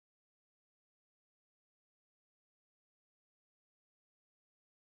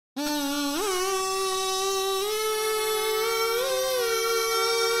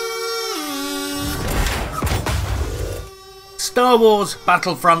Star Wars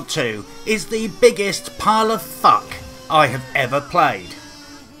Battlefront 2 is the biggest pile of fuck I have ever played.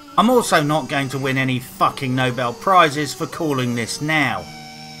 I'm also not going to win any fucking Nobel Prizes for calling this now.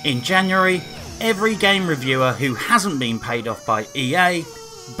 In January, every game reviewer who hasn't been paid off by EA,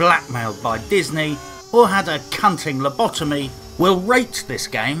 blackmailed by Disney, or had a cunting lobotomy will rate this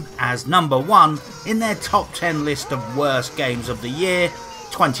game as number 1 in their top 10 list of worst games of the year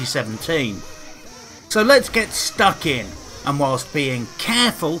 2017. So let's get stuck in, and whilst being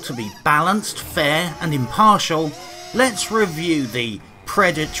careful to be balanced, fair and impartial, let's review the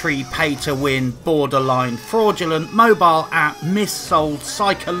predatory, pay-to-win, borderline fraudulent mobile app missold,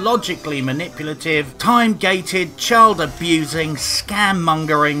 psychologically manipulative, time-gated, child-abusing,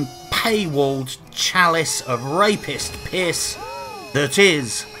 scam-mongering, paywalled chalice of rapist piss that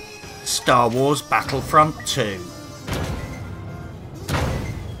is Star Wars Battlefront 2.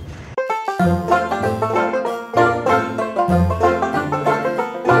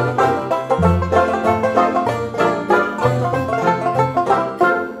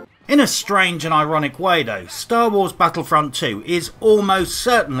 In a strange and ironic way though, Star Wars Battlefront 2 is almost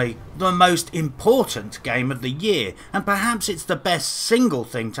certainly the most important game of the year, and perhaps it's the best single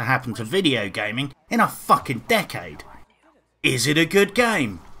thing to happen to video gaming in a fucking decade. Is it a good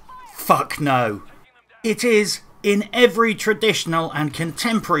game? Fuck no. It is, in every traditional and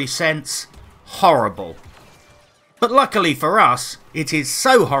contemporary sense, horrible. But luckily for us, it is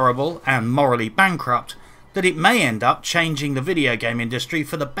so horrible and morally bankrupt that it may end up changing the video game industry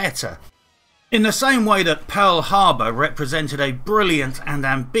for the better. In the same way that Pearl Harbor represented a brilliant and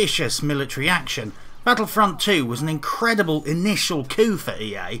ambitious military action, Battlefront 2 was an incredible initial coup for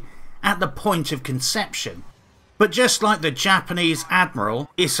EA at the point of conception. But just like the Japanese Admiral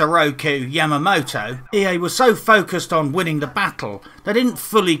Isoroku Yamamoto, EA was so focused on winning the battle they didn't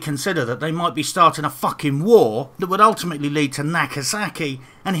fully consider that they might be starting a fucking war that would ultimately lead to Nagasaki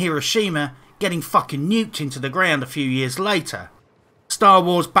and Hiroshima getting fucking nuked into the ground a few years later. Star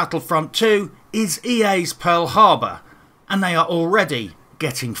Wars Battlefront 2 is EA's Pearl Harbor, and they are already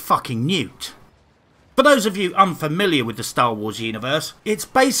getting fucking nuked. For those of you unfamiliar with the Star Wars universe, it's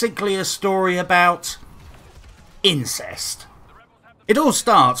basically a story about incest. It all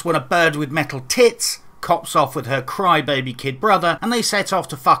starts when a bird with metal tits cops off with her crybaby kid brother, and they set off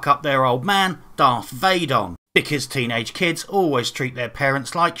to fuck up their old man, Darth Vader. Because teenage kids always treat their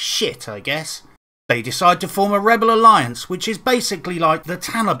parents like shit, I guess. They decide to form a rebel alliance, which is basically like the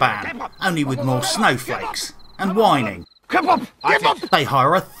Taliban, only with more snowflakes and whining. They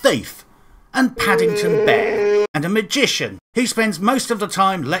hire a thief, and Paddington Bear, and a magician who spends most of the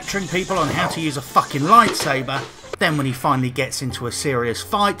time lecturing people on how to use a fucking lightsaber, then when he finally gets into a serious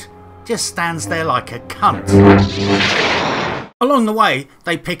fight, just stands there like a cunt. Along the way,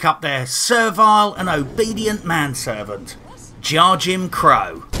 they pick up their servile and obedient manservant, Jar Jim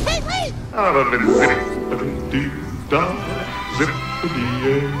Crow,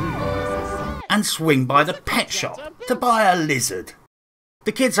 and swing by the pet shop to buy a lizard.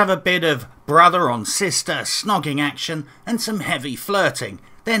 The kids have a bit of brother on sister snogging action and some heavy flirting,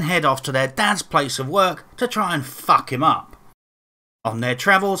 then head off to their dad's place of work to try and fuck him up. On their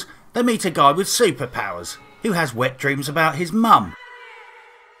travels, they meet a guy with superpowers who has wet dreams about his mum.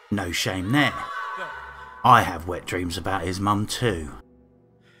 No shame there. I have wet dreams about his mum too.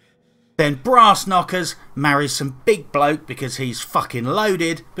 Then Brass Knockers marries some big bloke because he's fucking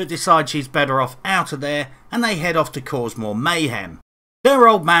loaded, but decides she's better off out of there, and they head off to cause more mayhem. Their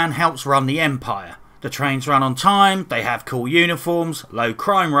old man helps run the Empire. The trains run on time, they have cool uniforms, low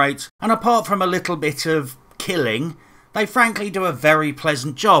crime rates, and apart from a little bit of killing, they frankly do a very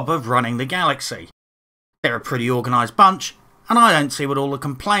pleasant job of running the galaxy. They're a pretty organised bunch, and I don't see what all the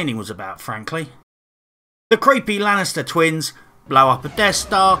complaining was about, frankly. The creepy Lannister twins blow up a Death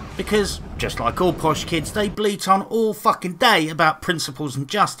Star because, just like all posh kids, they bleat on all fucking day about principles and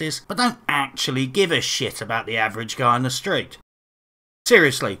justice, but don't actually give a shit about the average guy on the street.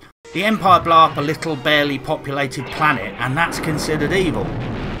 Seriously, the Empire blow up a little barely populated planet and that's considered evil.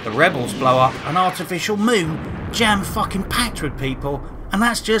 The rebels blow up an artificial moon jam fucking packed with people, and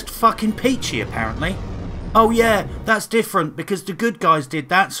that's just fucking peachy apparently. Oh yeah, that's different because the good guys did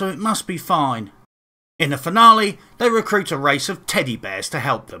that, so it must be fine. In the finale, they recruit a race of teddy bears to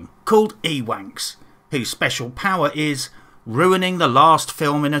help them, called Ewanks, whose special power is ruining the last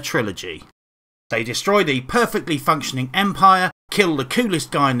film in a trilogy. They destroy the perfectly functioning Empire, kill the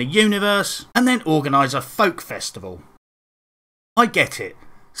coolest guy in the universe, and then organise a folk festival. I get it,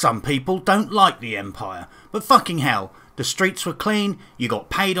 some people don't like the Empire, but fucking hell, the streets were clean, you got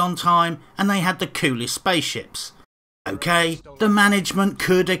paid on time, and they had the coolest spaceships. Okay, the management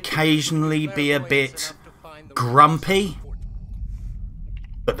could occasionally be a bit grumpy,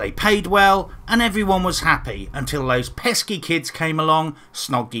 But they paid well and everyone was happy until those pesky kids came along,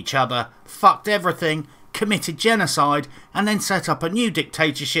 snogged each other, fucked everything, committed genocide and then set up a new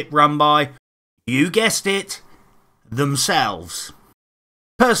dictatorship run by, you guessed it, themselves.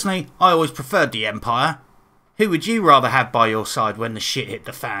 Personally, I always preferred the Empire. Who would you rather have by your side when the shit hit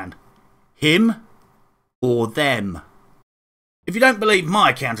the fan? Him or them? If you don't believe my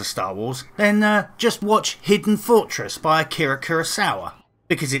account of Star Wars, then just watch Hidden Fortress by Akira Kurosawa,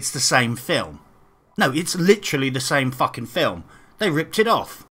 because it's the same film. No, it's literally the same fucking film. They ripped it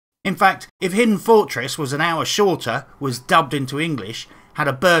off. In fact, if Hidden Fortress was an hour shorter, was dubbed into English, had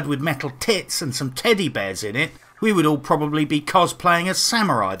a bird with metal tits and some teddy bears in it, we would all probably be cosplaying as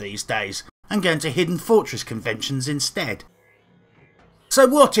samurai these days and going to Hidden Fortress conventions instead. So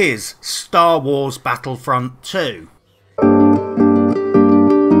what is Star Wars Battlefront 2?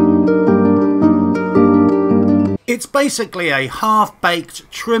 It's basically a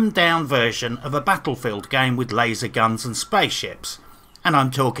half-baked, trimmed-down version of a Battlefield game with laser guns and spaceships. And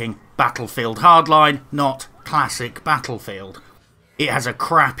I'm talking Battlefield Hardline, not classic Battlefield. It has a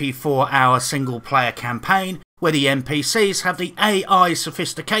crappy 4-hour single-player campaign where the NPCs have the AI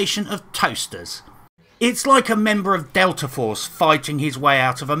sophistication of toasters. It's like a member of Delta Force fighting his way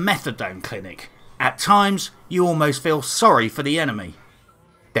out of a methadone clinic. At times, you almost feel sorry for the enemy.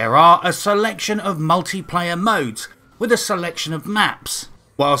 There are a selection of multiplayer modes with a selection of maps.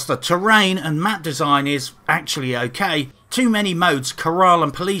 Whilst the terrain and map design is actually okay, too many modes corral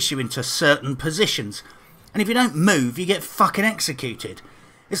and police you into certain positions. And if you don't move, you get fucking executed.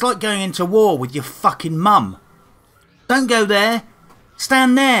 It's like going into war with your fucking mum. Don't go there.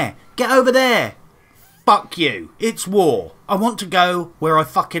 Stand there. Get over there. Fuck you. It's war. I want to go where I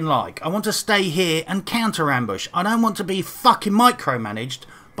fucking like. I want to stay here and counter ambush. I don't want to be fucking micromanaged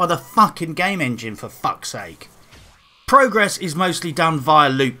by the fucking game engine, for fuck's sake. Progress is mostly done via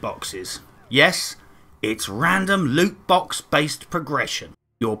loot boxes. Yes, it's random loot box based progression.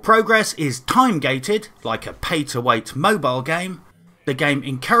 Your progress is time gated, like a pay to wait mobile game. The game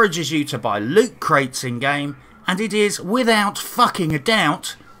encourages you to buy loot crates in game, and it is, without fucking a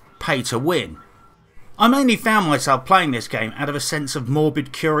doubt, pay to win. I mainly found myself playing this game out of a sense of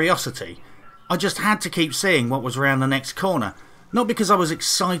morbid curiosity. I just had to keep seeing what was around the next corner, not because I was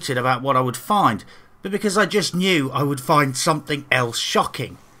excited about what I would find, but because I just knew I would find something else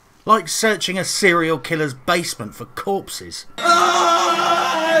shocking. Like searching a serial killer's basement for corpses.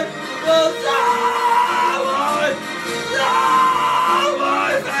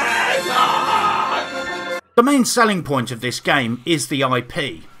 The main selling point of this game is the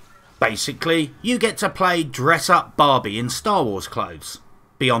IP. Basically, you get to play dress-up Barbie in Star Wars clothes.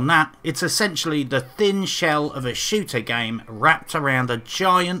 Beyond that, it's essentially the thin shell of a shooter game wrapped around a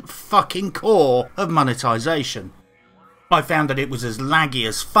giant fucking core of monetization. I found that it was as laggy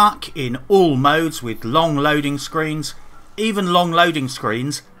as fuck in all modes with long loading screens, even long loading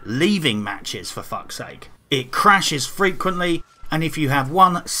screens leaving matches, for fuck's sake. It crashes frequently, and if you have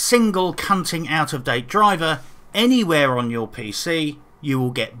one single cunting out-of-date driver anywhere on your PC, you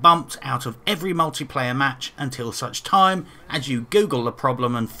will get bumped out of every multiplayer match until such time as you Google the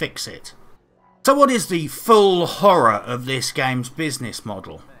problem and fix it. So what is the full horror of this game's business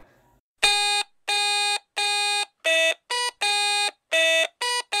model?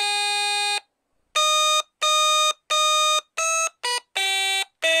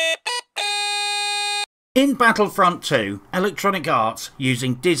 In Battlefront 2, Electronic Arts,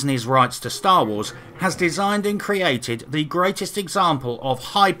 using Disney's rights to Star Wars, has designed and created the greatest example of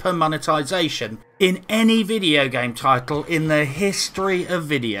hyper-monetization in any video game title in the history of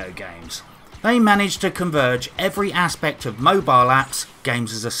video games. They managed to converge every aspect of mobile apps,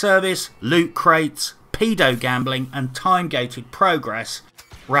 games as a service, loot crates, pedo gambling and time-gated progress,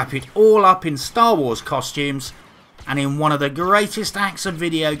 wrap it all up in Star Wars costumes, and in one of the greatest acts of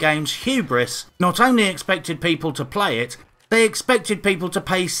video games hubris, not only expected people to play it, they expected people to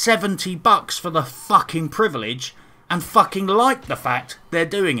pay $70 for the fucking privilege and fucking like the fact they're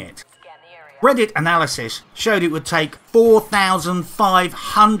doing it. Reddit analysis showed it would take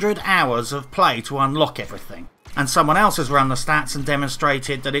 4,500 hours of play to unlock everything, and someone else has run the stats and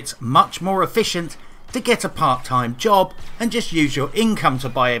demonstrated that it's much more efficient to get a part-time job and just use your income to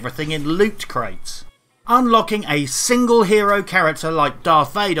buy everything in loot crates. Unlocking a single hero character like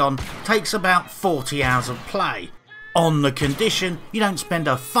Darth Vader takes about 40 hours of play, on the condition you don't spend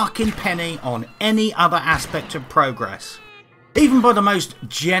a fucking penny on any other aspect of progress. Even by the most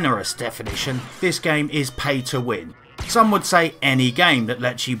generous definition, this game is pay to win. Some would say any game that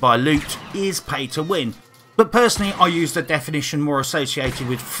lets you buy loot is pay to win, but personally I use the definition more associated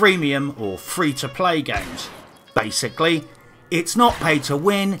with freemium or free to play games. Basically, It's not pay to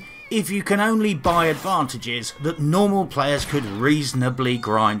win if you can only buy advantages that normal players could reasonably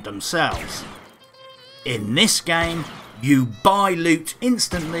grind themselves. In this game, you buy loot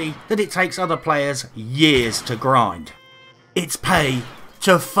instantly that it takes other players years to grind. It's pay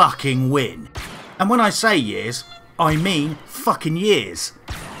to fucking win. And when I say years, I mean fucking years.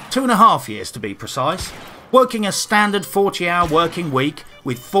 2.5 years to be precise. Working a standard 40-hour working week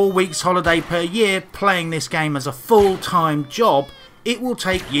with 4 weeks holiday per year, playing this game as a full-time job, it will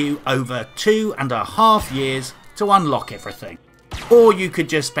take you over 2.5 years to unlock everything. Or you could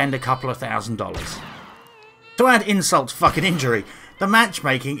just spend a couple of $1,000s. To add insult to fucking injury, the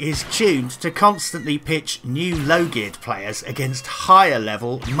matchmaking is tuned to constantly pitch new low-geared players against higher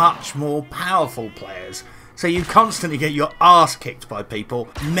level, much more powerful players. So you constantly get your arse kicked by people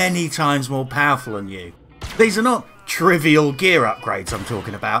many times more powerful than you. These are not trivial gear upgrades I'm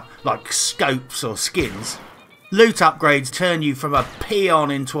talking about, like scopes or skins. Loot upgrades turn you from a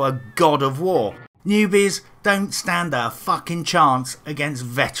peon into a god of war. Newbies don't stand a fucking chance against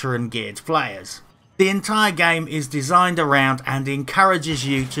veteran geared players. The entire game is designed around and encourages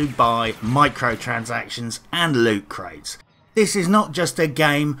you to buy microtransactions and loot crates. This is not just a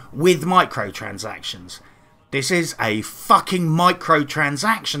game with microtransactions. This is a fucking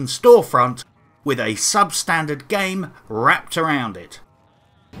microtransaction storefront with a substandard game wrapped around it.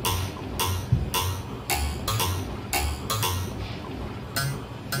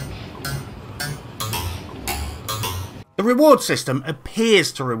 The reward system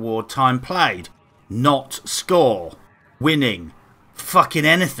appears to reward time played, not score, winning, fucking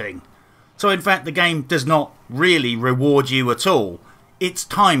anything. So in fact the game does not really reward you at all. It's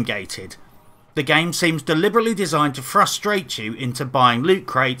time gated. The game seems deliberately designed to frustrate you into buying loot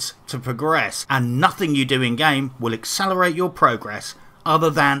crates to progress, and nothing you do in game will accelerate your progress other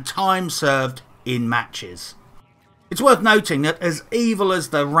than time served in matches. It's worth noting that as evil as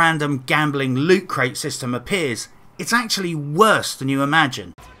the random gambling loot crate system appears, it's actually worse than you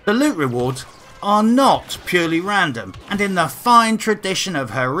imagine. The loot rewards are not purely random, and in the fine tradition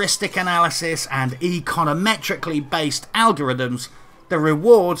of heuristic analysis and econometrically based algorithms, the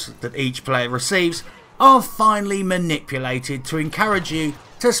rewards that each player receives are finely manipulated to encourage you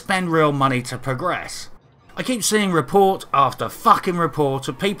to spend real money to progress. I keep seeing report after fucking report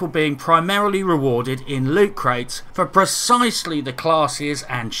of people being primarily rewarded in loot crates for precisely the classes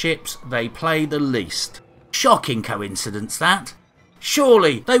and ships they play the least. Shocking coincidence that.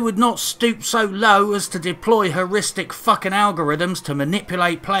 Surely they would not stoop so low as to deploy heuristic fucking algorithms to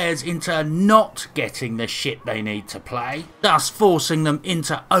manipulate players into not getting the shit they need to play, thus forcing them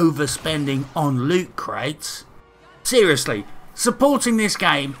into overspending on loot crates. Seriously, supporting this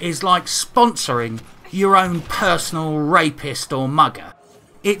game is like sponsoring your own personal rapist or mugger.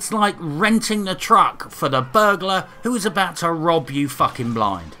 It's like renting the truck for the burglar who is about to rob you fucking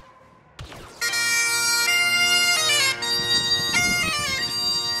blind.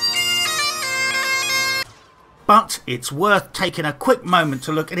 But it's worth taking a quick moment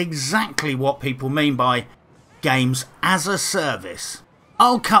to look at exactly what people mean by games as a service.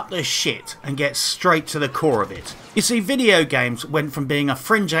 I'll cut the shit and get straight to the core of it. You see, video games went from being a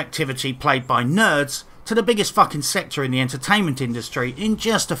fringe activity played by nerds to the biggest fucking sector in the entertainment industry in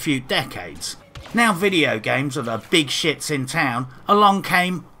just a few decades. Now video games are the big shits in town, along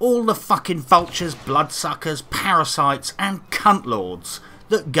came all the fucking vultures, bloodsuckers, parasites and cunt lords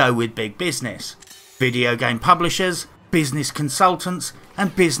that go with big business. Video game publishers, business consultants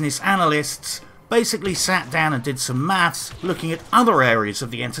and business analysts basically sat down and did some maths looking at other areas of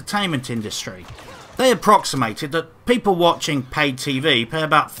the entertainment industry. They approximated that people watching paid TV pay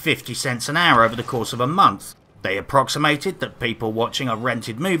about 50 cents an hour over the course of a month. They approximated that people watching a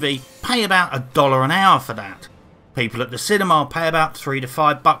rented movie pay about $1 an hour for that. People at the cinema pay about $3 to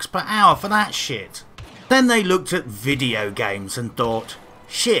 $5 per hour for that shit. Then they looked at video games and thought,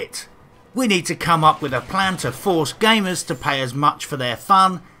 shit, we need to come up with a plan to force gamers to pay as much for their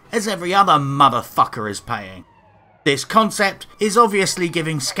fun as every other motherfucker is paying. This concept is obviously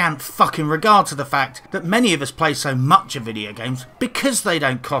giving scant fucking regard to the fact that many of us play so much of video games because they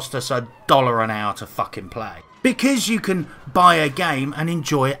don't cost us $1 an hour to fucking play. Because you can buy a game and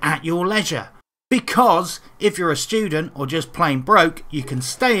enjoy it at your leisure. Because if you're a student or just plain broke, you can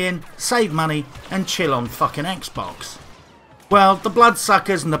stay in, save money and chill on fucking Xbox. Well, the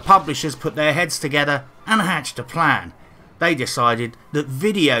bloodsuckers and the publishers put their heads together and hatched a plan. They decided that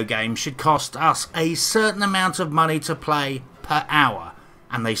video games should cost us a certain amount of money to play per hour,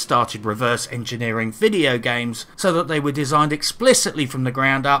 and they started reverse engineering video games so that they were designed explicitly from the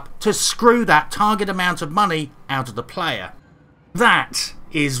ground up to screw that target amount of money out of the player. That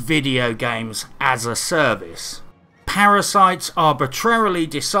is video games as a service. parasites arbitrarily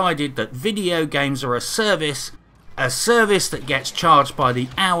decided that video games are a service that gets charged by the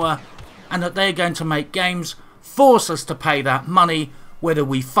hour, and that they're going to make games force us to pay that money whether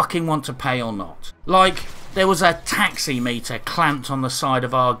we fucking want to pay or not. Like, there was a taxi meter clamped on the side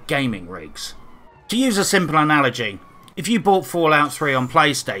of our gaming rigs. To use a simple analogy, if you bought Fallout 3 on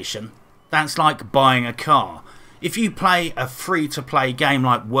PlayStation, that's like buying a car. If you play a free-to-play game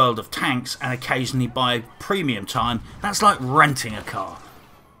like World of Tanks and occasionally buy premium time, that's like renting a car.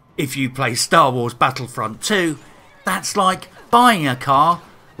 If you play Star Wars Battlefront 2, that's like buying a car,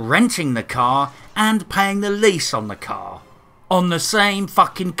 renting the car, and paying the lease on the car. On the same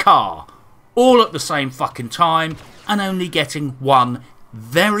fucking car. All at the same fucking time, and only getting one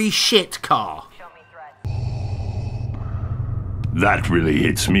very shit car. That really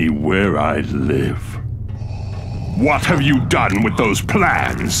hits me where I live. What have you done with those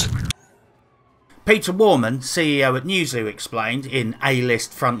plans? Peter Warman, CEO at Newzoo, explained in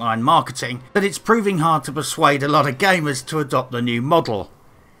A-List Frontline Marketing that it's proving hard to persuade a lot of gamers to adopt the new model.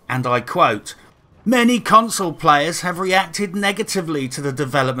 And I quote, "Many console players have reacted negatively to the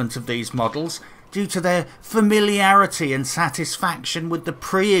development of these models due to their familiarity and satisfaction with the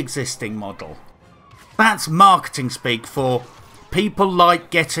pre-existing model." That's marketing speak for people like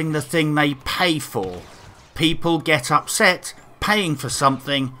getting the thing they pay for. People get upset paying for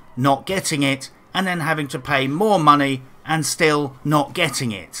something, not getting it, and then having to pay more money and still not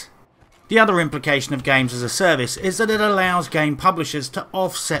getting it. The other implication of games as a service is that it allows game publishers to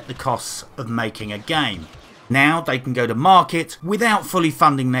offset the costs of making a game. Now they can go to market without fully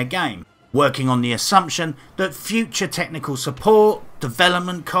funding their game, working on the assumption that future technical support,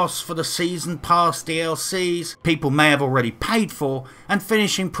 development costs for the season pass DLCs people may have already paid for, and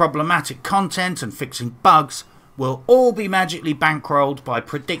finishing problematic content and fixing bugs will all be magically bankrolled by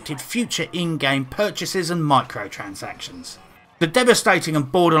predicted future in-game purchases and microtransactions. The devastating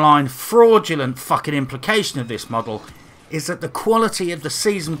and borderline fraudulent fucking implication of this model is that the quality of the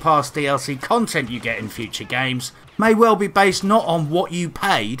season pass DLC content you get in future games may well be based not on what you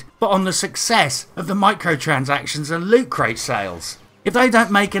paid, but on the success of the microtransactions and loot crate sales. If they don't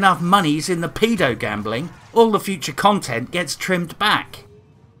make enough monies in the pedo gambling, all the future content gets trimmed back.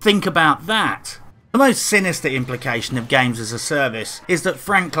 Think about that. The most sinister implication of games as a service is that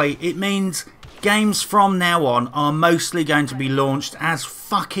frankly it means games from now on are mostly going to be launched as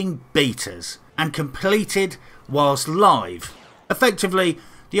fucking betas and completed whilst live. Effectively,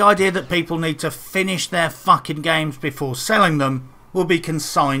 the idea that people need to finish their fucking games before selling them will be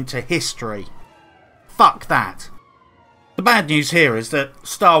consigned to history. Fuck that. The bad news here is that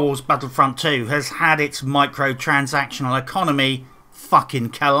Star Wars Battlefront 2 has had its microtransactional economy fucking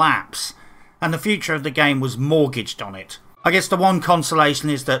collapse, and the future of the game was mortgaged on it. I guess the one consolation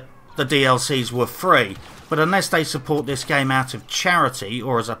is that the DLCs were free, but unless they support this game out of charity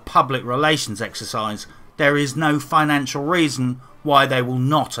or as a public relations exercise, there is no financial reason why they will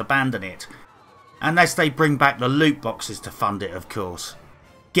not abandon it. Unless they bring back the loot boxes to fund it, of course.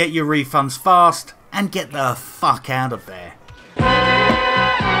 Get your refunds fast and get the fuck out of there.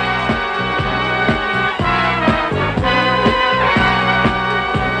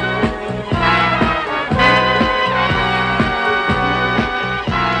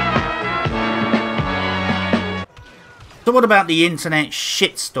 So what about the internet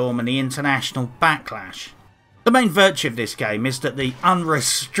shitstorm and the international backlash? The main virtue of this game is that the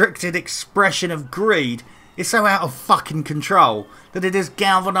unrestricted expression of greed is so out of fucking control that it has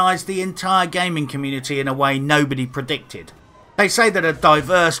galvanised the entire gaming community in a way nobody predicted. They say that a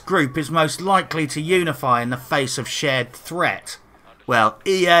diverse group is most likely to unify in the face of shared threat. Well,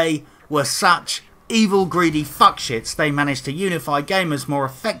 EA were such evil, greedy fuckshits they managed to unify gamers more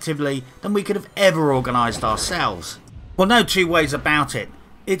effectively than we could have ever organised ourselves. Well, no two ways about it.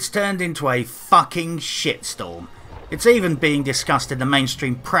 It's turned into a fucking shitstorm. It's even being discussed in the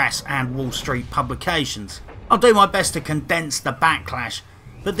mainstream press and Wall Street publications. I'll do my best to condense the backlash,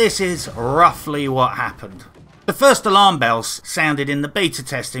 but this is roughly what happened. The first alarm bells sounded in the beta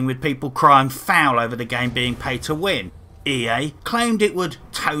testing with people crying foul over the game being pay to win. EA claimed it would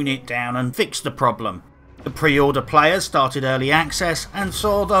tone it down and fix the problem. The pre-order players started early access and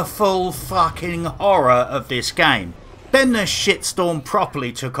saw the full fucking horror of this game. Then the shitstorm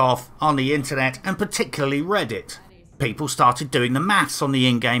properly took off on the internet and particularly Reddit. People started doing the maths on the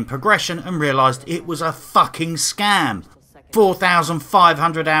in-game progression and realised it was a fucking scam.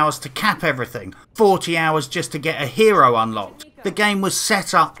 4,500 hours to cap everything, 40 hours just to get a hero unlocked. The game was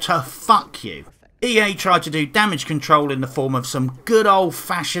set up to fuck you. EA tried to do damage control in the form of some good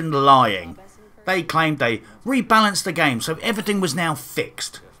old-fashioned lying. They claimed they rebalanced the game so everything was now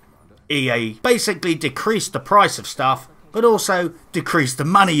fixed. EA basically decreased the price of stuff, but also decreased the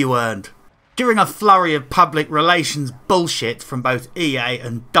money you earned. During a flurry of public relations bullshit from both EA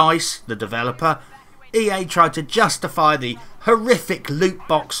and DICE, the developer, EA tried to justify the horrific loot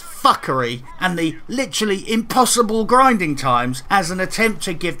box fuckery and the literally impossible grinding times as an attempt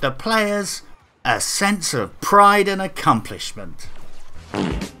to give the players a sense of pride and accomplishment.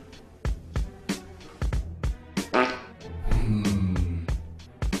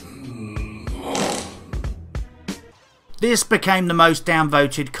 This became the most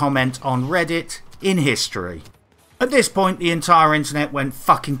downvoted comment on Reddit in history. At this point, the entire internet went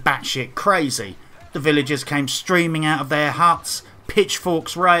fucking batshit crazy. The villagers came streaming out of their huts,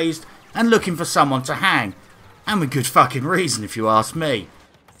 pitchforks raised, and looking for someone to hang. And with good fucking reason, if you ask me.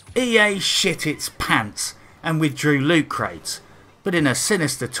 EA shit its pants and withdrew loot crates, but in a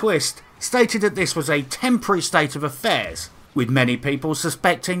sinister twist, stated that this was a temporary state of affairs, with many people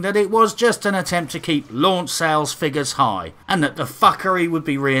suspecting that it was just an attempt to keep launch sales figures high, and that the fuckery would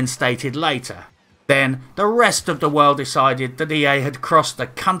be reinstated later. Then, the rest of the world decided that EA had crossed the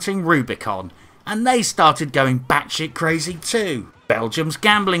cunting Rubicon, and they started going batshit crazy too. Belgium's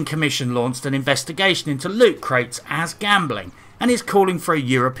Gambling Commission launched an investigation into loot crates as gambling, and is calling for a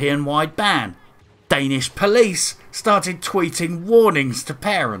European-wide ban. Danish police started tweeting warnings to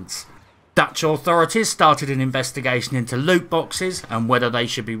parents. Dutch authorities started an investigation into loot boxes and whether they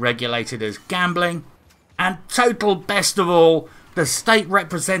should be regulated as gambling. And total best of all, the state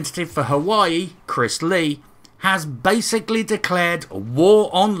representative for Hawaii, Chris Lee, has basically declared war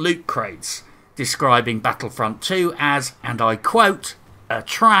on loot crates, describing Battlefront 2 as, and I quote, a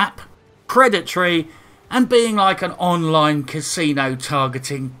trap, predatory, and being like an online casino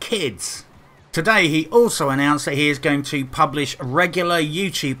targeting kids. Today he also announced that he is going to publish regular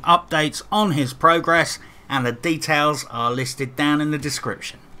YouTube updates on his progress, and the details are listed down in the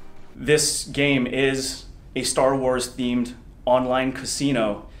description. This game is a Star Wars themed online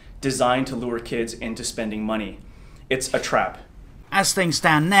casino designed to lure kids into spending money. It's a trap. As things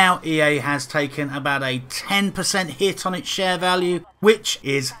stand now, EA has taken about a 10% hit on its share value, which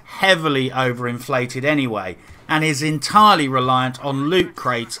is heavily overinflated anyway, and is entirely reliant on loot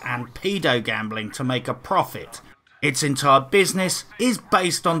crates and pedo gambling to make a profit. Its entire business is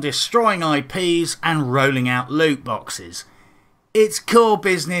based on destroying IPs and rolling out loot boxes. Its core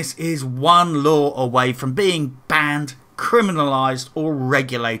business is one law away from being banned, criminalised or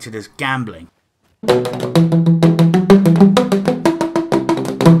regulated as gambling.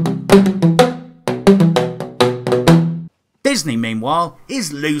 Disney, meanwhile,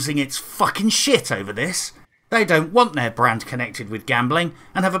 is losing its fucking shit over this. They don't want their brand connected with gambling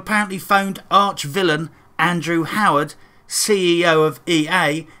and have apparently phoned arch-villain Andrew Howard, CEO of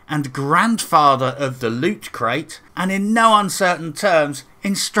EA and grandfather of the Loot Crate, and in no uncertain terms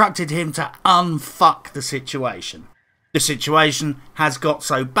instructed him to unfuck the situation. The situation has got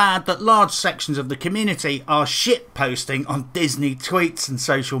so bad that large sections of the community are shitposting on Disney tweets and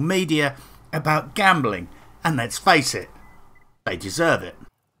social media about gambling, and let's face it, they deserve it.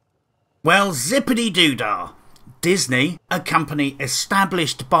 Well, zippity-doo-dah. Disney, a company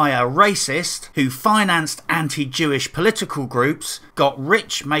established by a racist who financed anti-Jewish political groups, got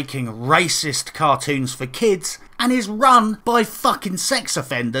rich making racist cartoons for kids, and is run by fucking sex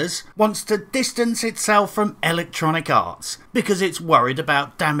offenders, wants to distance itself from Electronic Arts because it's worried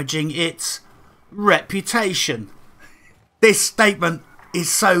about damaging its reputation. This statement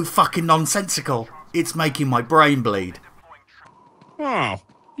is so fucking nonsensical, it's making my brain bleed. Oh,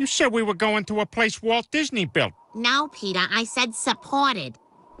 you said we were going to a place Walt Disney built. No, Peter, I said supported.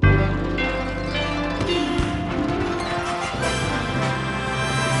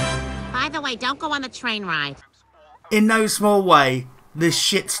 By the way, don't go on the train ride. In no small way, this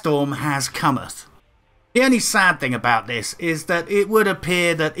shitstorm has cometh. The only sad thing about this is that it would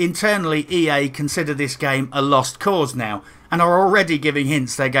appear that internally EA consider this game a lost cause now, and are already giving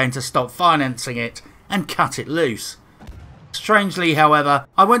hints they're going to stop financing it and cut it loose. Strangely, however,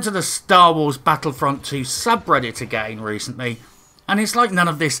 I went to the Star Wars Battlefront 2 subreddit again recently, and it's like none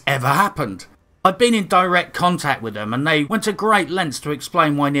of this ever happened. I've been in direct contact with them, and they went to great lengths to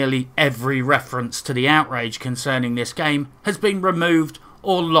explain why nearly every reference to the outrage concerning this game has been removed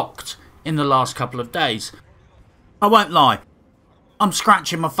or locked in the last couple of days. I won't lie, I'm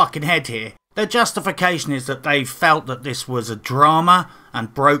scratching my fucking head here. Their justification is that they felt that this was a drama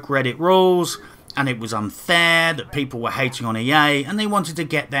and broke Reddit rules, and it was unfair that people were hating on EA and they wanted to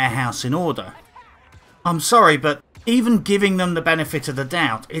get their house in order. I'm sorry, but even giving them the benefit of the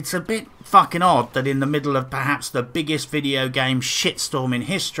doubt, it's a bit fucking odd that in the middle of perhaps the biggest video game shitstorm in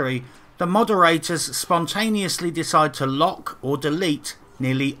history, the moderators spontaneously decide to lock or delete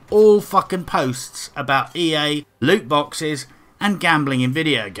nearly all fucking posts about EA, loot boxes and gambling in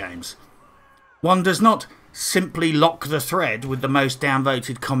video games. One does not simply lock the thread with the most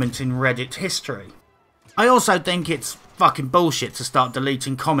downvoted comment in Reddit history. I also think it's fucking bullshit to start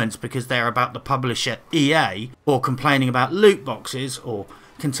deleting comments because they're about the publisher EA, or complaining about loot boxes, or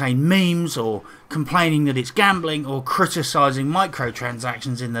contain memes, or complaining that it's gambling, or criticising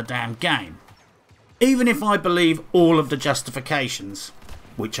microtransactions in the damn game. Even if I believe all of the justifications,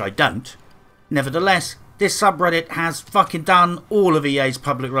 which I don't, nevertheless, this subreddit has fucking done all of EA's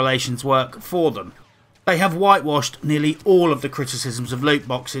public relations work for them. They have whitewashed nearly all of the criticisms of loot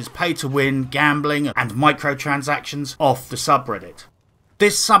boxes, pay to win, gambling and microtransactions off the subreddit.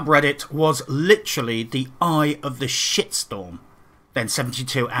 This subreddit was literally the eye of the shitstorm. Then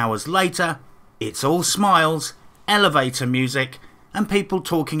 72 hours later, it's all smiles, elevator music and people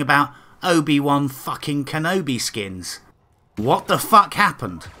talking about Obi-Wan fucking Kenobi skins. What the fuck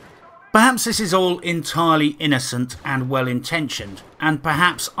happened? Perhaps this is all entirely innocent and well-intentioned, and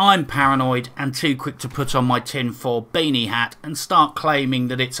perhaps I'm paranoid and too quick to put on my tinfoil beanie hat and start claiming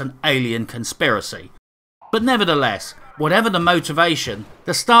that it's an alien conspiracy. But nevertheless, whatever the motivation,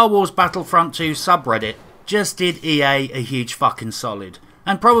 the Star Wars Battlefront 2 subreddit just did EA a huge fucking solid,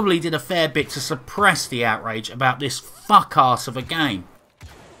 and probably did a fair bit to suppress the outrage about this fuck-ass of a game.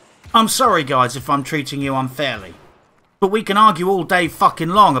 I'm sorry guys if I'm treating you unfairly. But we can argue all day fucking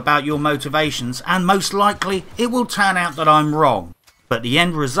long about your motivations and most likely it will turn out that I'm wrong. But the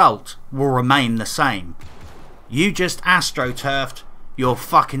end result will remain the same. You just astroturfed your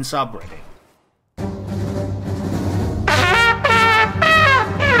fucking subreddit.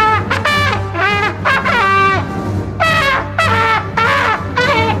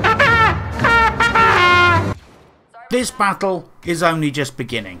 This battle is only just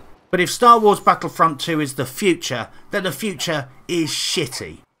beginning. But if Star Wars Battlefront 2 is the future, then the future is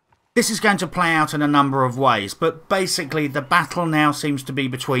shitty. This is going to play out in a number of ways, but basically the battle now seems to be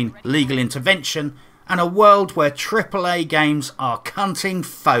between legal intervention and a world where AAA games are cunting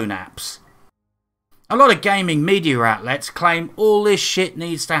phone apps. A lot of gaming media outlets claim all this shit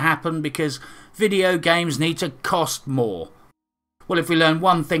needs to happen because video games need to cost more. Well, if we learn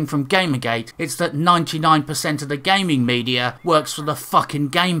one thing from Gamergate, it's that 99% of the gaming media works for the fucking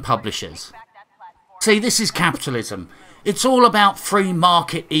game publishers. See, this is capitalism. It's all about free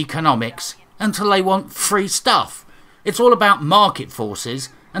market economics until they want free stuff. It's all about market forces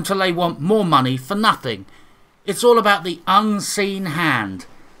until they want more money for nothing. It's all about the unseen hand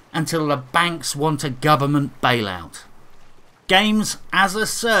until the banks want a government bailout. Games as a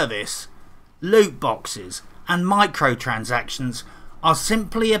service, loot boxes and microtransactions are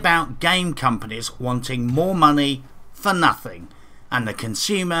simply about game companies wanting more money for nothing, and the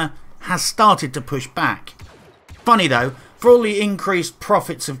consumer has started to push back. Funny though, for all the increased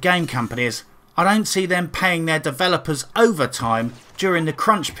profits of game companies, I don't see them paying their developers overtime during the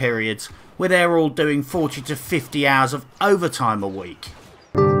crunch periods where they're all doing 40 to 50 hours of overtime a week.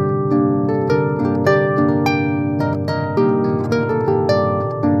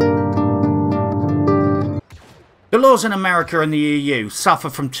 The laws in America and the EU suffer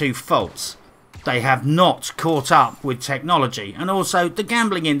from two faults. They have not caught up with technology, and also the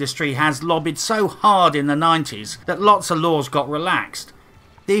gambling industry has lobbied so hard in the 90s that lots of laws got relaxed.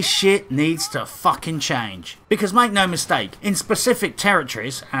 This shit needs to fucking change. Because make no mistake, in specific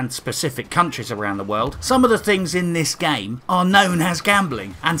territories and specific countries around the world, some of the things in this game are known as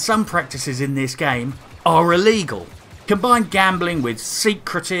gambling, and some practices in this game are illegal. Combine gambling with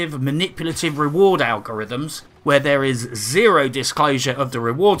secretive, manipulative reward algorithms, where there is zero disclosure of the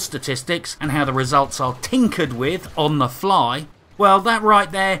reward statistics and how the results are tinkered with on the fly, well, that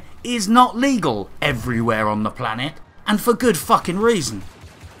right there is not legal everywhere on the planet, and for good fucking reason.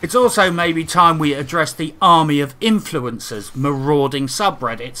 It's also maybe time we address the army of influencers marauding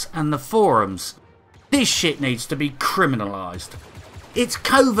subreddits and the forums. This shit needs to be criminalised. It's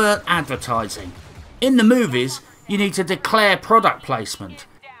covert advertising. In the movies, you need to declare product placement.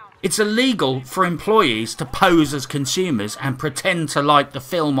 It's illegal for employees to pose as consumers and pretend to like the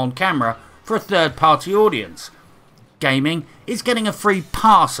film on camera for a third-party audience. Gaming is getting a free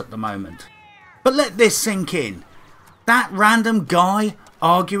pass at the moment. But let this sink in. That random guy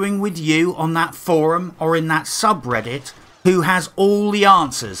arguing with you on that forum or in that subreddit who has all the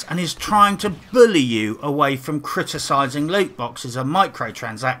answers and is trying to bully you away from criticising loot boxes and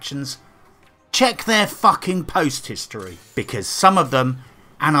microtransactions, check their fucking post history, because some of them,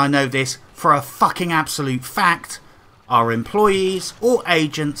 and I know this for a fucking absolute fact, are employees or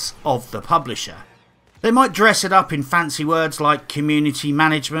agents of the publisher. They might dress it up in fancy words like community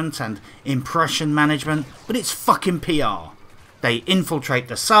management and impression management, but it's fucking PR. They infiltrate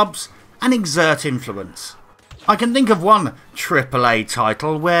the subs and exert influence. I can think of one AAA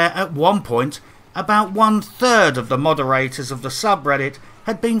title where at one point about 1/3 of the moderators of the subreddit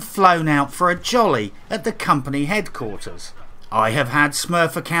had been flown out for a jolly at the company headquarters. I have had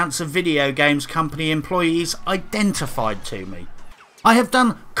Smurf accounts of video games company employees identified to me. I have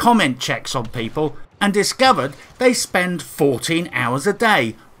done comment checks on people and discovered they spend 14 hours a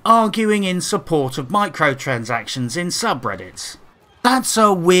day arguing in support of microtransactions in subreddits. That's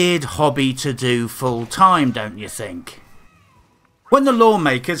a weird hobby to do full time, don't you think? When the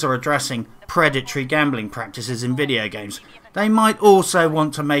lawmakers are addressing predatory gambling practices in video games, they might also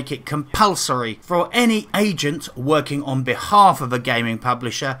want to make it compulsory for any agent working on behalf of a gaming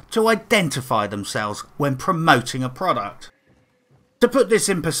publisher to identify themselves when promoting a product. To put this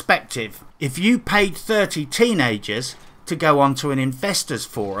in perspective, if you paid 30 teenagers to go onto an investors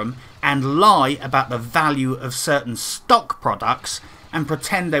forum and lie about the value of certain stock products and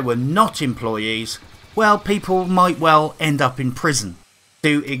pretend they were not employees, well, people might well end up in prison.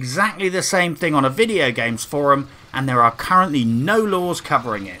 Do exactly the same thing on a video games forum and there are currently no laws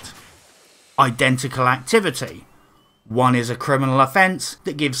covering it. Identical activity. One is a criminal offence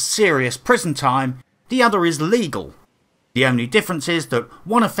that gives serious prison time, the other is legal. The only difference is that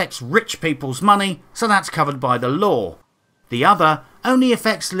one affects rich people's money, so that's covered by the law. The other only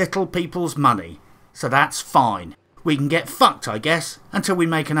affects little people's money, so that's fine. We can get fucked, I guess, until we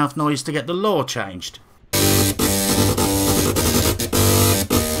make enough noise to get the law changed.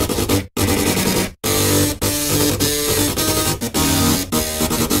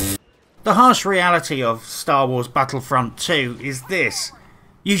 The harsh reality of Star Wars Battlefront 2 is this.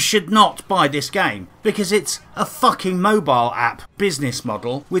 You should not buy this game, because it's a fucking mobile app business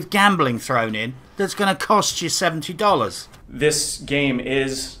model with gambling thrown in that's going to cost you $70. This game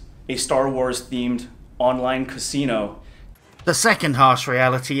is a Star Wars themed online casino. The second harsh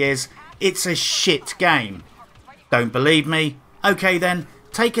reality is, it's a shit game. Don't believe me? Okay then,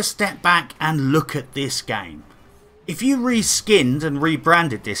 take a step back and look at this game. If you reskinned and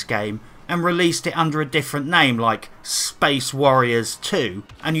rebranded this game and released it under a different name like Space Warriors 2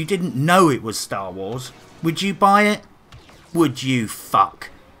 and you didn't know it was Star Wars, would you buy it? Would you fuck?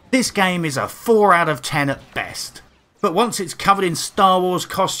 This game is a 4 out of 10 at best. But once it's covered in Star Wars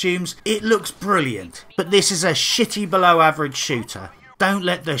costumes, it looks brilliant. But this is a shitty below average shooter. Don't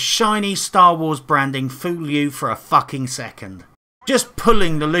let the shiny Star Wars branding fool you for a fucking second. Just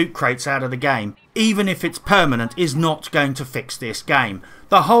pulling the loot crates out of the game, even if it's permanent, is not going to fix this game.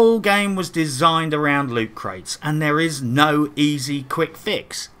 The whole game was designed around loot crates, and there is no easy quick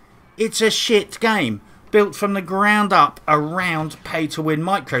fix. It's a shit game, built from the ground up around pay-to-win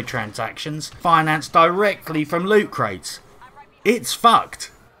microtransactions financed directly from loot crates. It's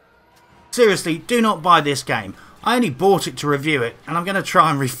fucked. Seriously, do not buy this game. I only bought it to review it, and I'm going to try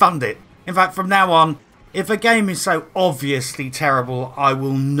and refund it. In fact, from now on, if a game is so obviously terrible, I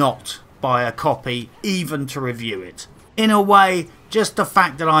will not buy a copy, even to review it. In a way, just the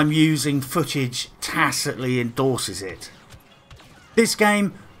fact that I'm using footage tacitly endorses it. This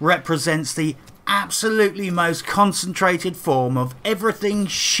game represents the absolutely most concentrated form of everything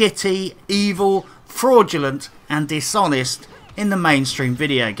shitty, evil, fraudulent and dishonest in the mainstream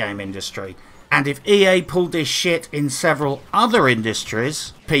video game industry. And if EA pulled this shit in several other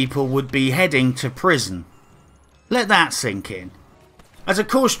industries, people would be heading to prison. Let that sink in. As a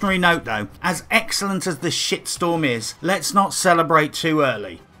cautionary note though, as excellent as the shitstorm is, let's not celebrate too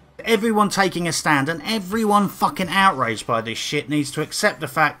early. Everyone taking a stand and everyone fucking outraged by this shit needs to accept the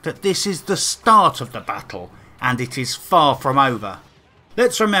fact that this is the start of the battle, and it is far from over.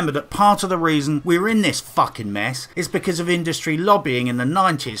 Let's remember that part of the reason we're in this fucking mess is because of industry lobbying in the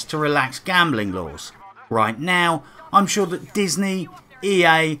 90s to relax gambling laws. Right now, I'm sure that Disney,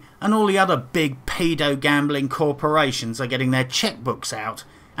 EA and all the other big pedo gambling corporations are getting their checkbooks out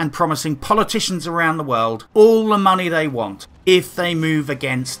and promising politicians around the world all the money they want if they move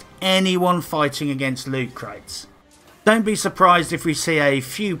against anyone fighting against loot crates. Don't be surprised if we see a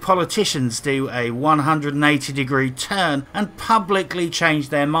few politicians do a 180-degree turn and publicly change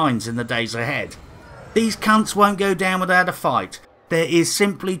their minds in the days ahead. These cunts won't go down without a fight. There is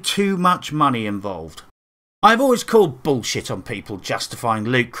simply too much money involved. I've always called bullshit on people justifying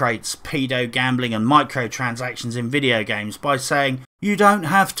loot crates, pedo gambling and microtransactions in video games by saying, you don't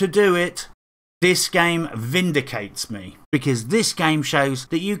have to do it. This game vindicates me, because this game shows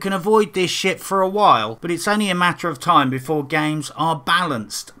that you can avoid this shit for a while, but it's only a matter of time before games are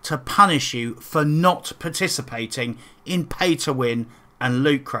balanced to punish you for not participating in pay-to-win and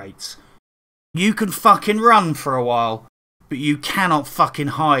loot crates. You can fucking run for a while, but you cannot fucking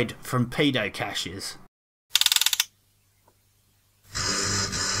hide from pedo caches.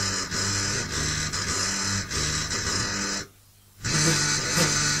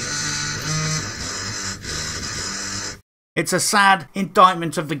 It's a sad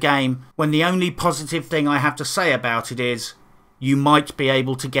indictment of the game when the only positive thing I have to say about it is you might be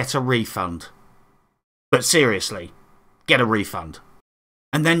able to get a refund. But seriously, get a refund.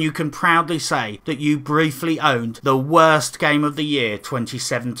 And then you can proudly say that you briefly owned the worst game of the year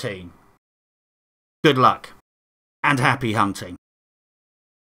 2017. Good luck, and happy hunting.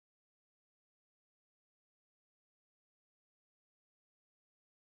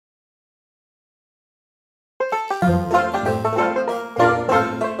 Thank you.